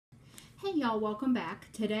Hey y'all, welcome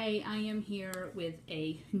back. Today I am here with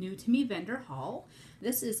a new to me vendor haul.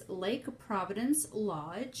 This is Lake Providence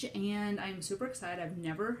Lodge and I'm super excited. I've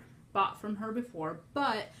never bought from her before,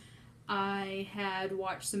 but I had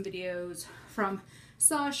watched some videos from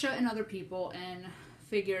Sasha and other people and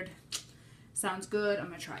figured sounds good, I'm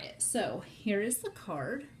gonna try it. So here is the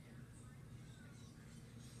card.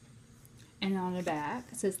 And on the back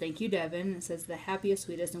it says thank you Devin. It says the happiest,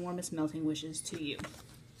 sweetest, and warmest melting wishes to you.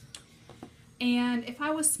 And if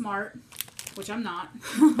I was smart, which I'm not,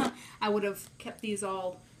 I would have kept these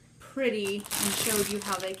all pretty and showed you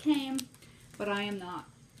how they came, but I am not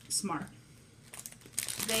smart.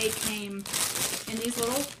 They came in these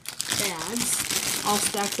little bags, all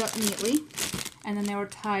stacked up neatly, and then they were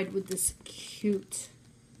tied with this cute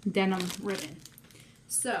denim ribbon.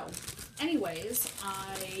 So, anyways,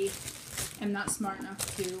 I am not smart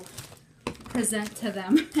enough to present to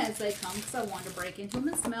them as they come because I wanted to break into them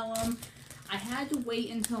and smell them. I had to wait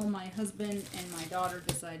until my husband and my daughter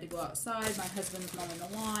decided to go outside. My husband's mowing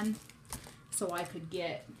the lawn, so I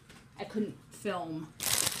couldn't film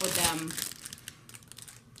with them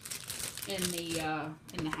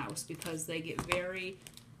in the house because they get very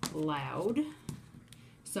loud.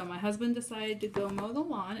 So my husband decided to go mow the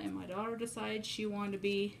lawn, and my daughter decided she wanted to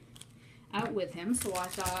be out with him. So I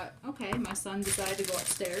thought, okay, my son decided to go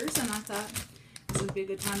upstairs, and I thought this would be a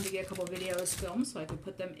good time to get a couple videos filmed so I could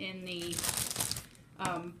put them in the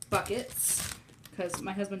buckets because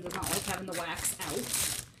my husband does not like having the wax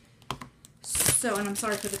out. So, and I'm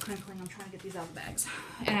sorry for the crinkling, I'm trying to get these out of the bags.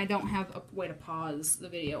 And I don't have a way to pause the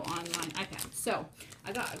video on my iPad. So,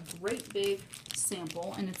 I got a great big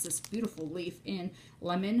sample, and it's this beautiful leaf in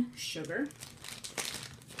lemon sugar.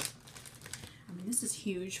 I mean, this is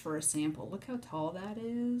huge for a sample. Look how tall that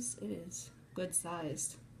is. It is good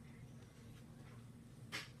sized.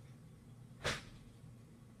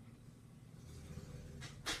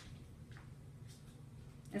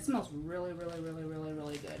 It smells really, really, really, really,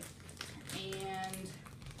 really good. And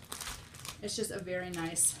it's just a very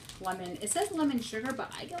nice lemon. It says lemon sugar,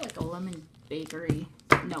 but I get like a lemon bakery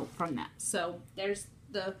note from that. So there's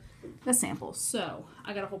the sample. So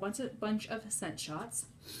I got a whole bunch of scent shots.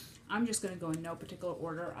 I'm just going to go in no particular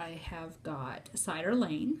order. I have got Cider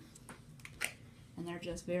Lane. And they're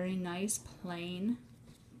just very nice, plain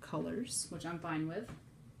colors, which I'm fine with.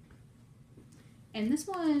 And this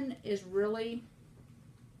one is really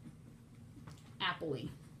appley.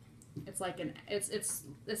 It's like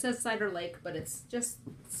it says Cider Lake, but it's just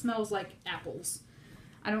smells like apples.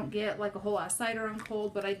 I don't get like a whole lot of cider on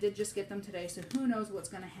cold, but I did just get them today, so who knows what's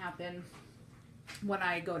going to happen when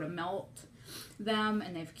I go to melt them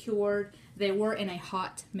and they've cured. They were in a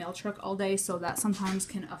hot mail truck all day, so that sometimes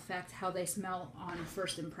can affect how they smell on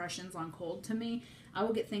first impressions on cold to me. I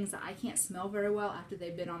will get things that I can't smell very well after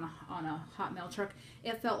they've been on a hot mail truck.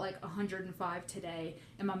 It felt like 105 today,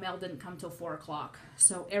 and my mail didn't come till 4 o'clock,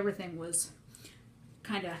 so everything was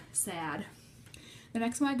kind of sad. The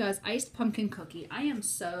next one I got is Iced Pumpkin Cookie. I am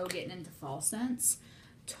so getting into fall scents.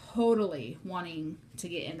 Totally wanting to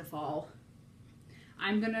get into fall.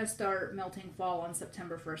 I'm going to start melting fall on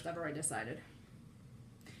September 1st. I've already decided.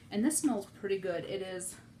 And this smells pretty good. It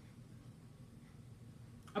is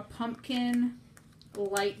a pumpkin,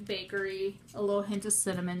 light bakery, a little hint of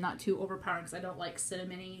cinnamon, not too overpowering because I don't like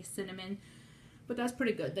cinnamon, but that's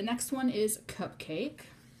pretty good. The next one is Cupcake.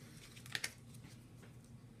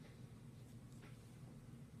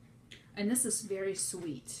 And this is very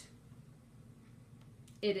sweet.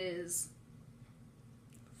 It is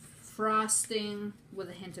frosting with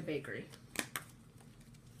a hint of bakery.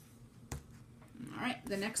 Alright,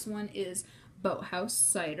 the next one is Boathouse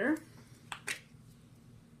Cider.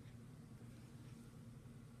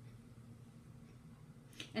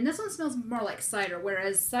 And this one smells more like cider,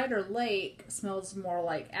 whereas Cider Lake smells more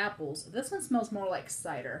like apples. This one smells more like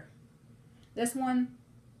cider. This one,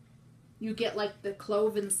 you get like the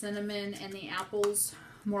clove and cinnamon and the apples,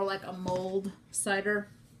 more like a mulled cider.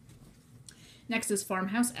 Next is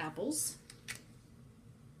Farmhouse Apples.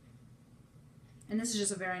 And this is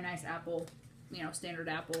just a very nice apple, you know, standard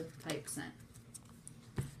apple type scent.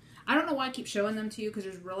 I don't know why I keep showing them to you because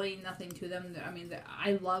there's really nothing to them. I mean,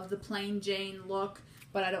 I love the plain Jane look,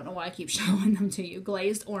 but I don't know why I keep showing them to you.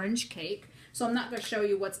 Glazed Orange Cake. So I'm not going to show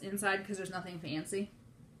you what's inside because there's nothing fancy.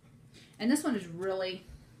 And this one is really,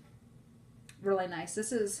 really nice.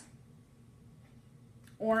 This is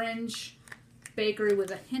orange bakery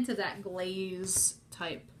with a hint of that glaze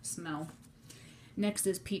type smell. Next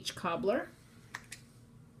is Peach Cobbler.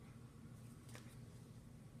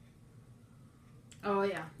 Oh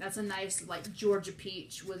yeah, that's a nice like Georgia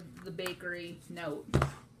peach with the bakery note.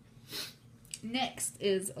 Next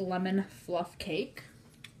is lemon fluff cake.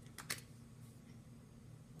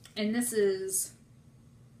 And this is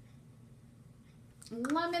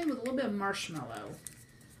lemon with a little bit of marshmallow.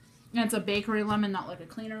 And it's a bakery lemon, not like a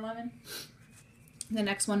cleaner lemon. The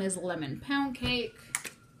next one is lemon pound cake.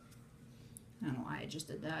 I don't know why I just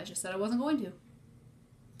did that. I just said I wasn't going to.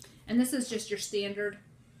 And this is just your standard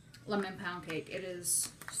lemon pound cake. It is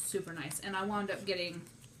super nice. And I wound up getting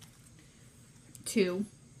 2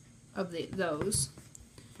 of those.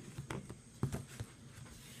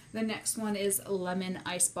 The next one is lemon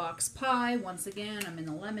icebox pie. Once again, I'm in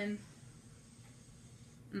the lemon.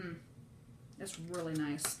 That's really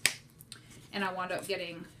nice. And I wound up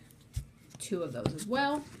getting 2 of those as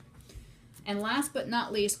well. And last but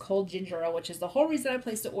not least, cold ginger ale, which is the whole reason I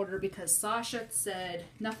placed the order, because Sasha said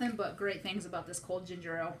nothing but great things about this cold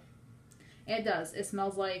ginger ale. It does. It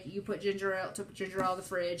smells like you took ginger ale out of the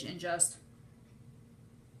fridge and just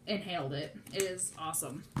inhaled it. It is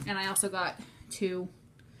awesome. And I also got 2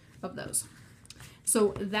 of those.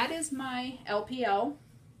 So that is my LPL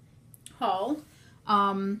haul.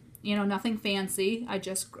 You know, nothing fancy. I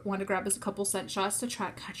just want to grab us a couple scent shots to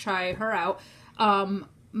try her out.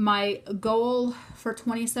 My goal for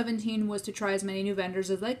 2017 was to try as many new vendors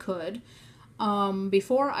as I could.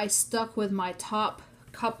 Before I stuck with my top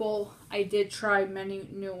couple, I did try many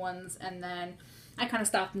new ones, and then I kind of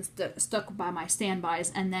stopped and stuck by my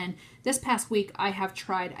standbys. And then this past week, I have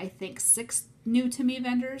tried, I think, 6 new to me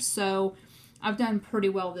vendors. So I've done pretty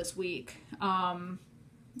well this week.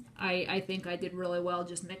 I think I did really well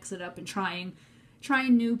just mix it up and trying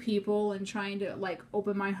new people and trying to like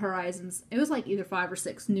open my horizons. It was like either 5 or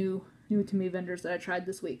 6 new to me vendors that I tried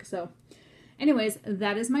this week. So anyways,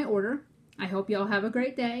 that is my order. I hope y'all have a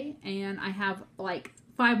great day, and I have like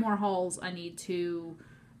 5 more hauls I need to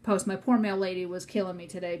post. My poor mail lady was killing me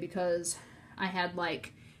today because I had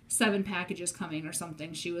like 7 packages coming or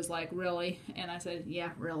something. She was like, really? And I said,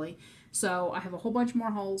 yeah, really. So I have a whole bunch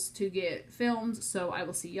more hauls to get filmed. So I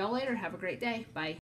will see y'all later. Have a great day. Bye.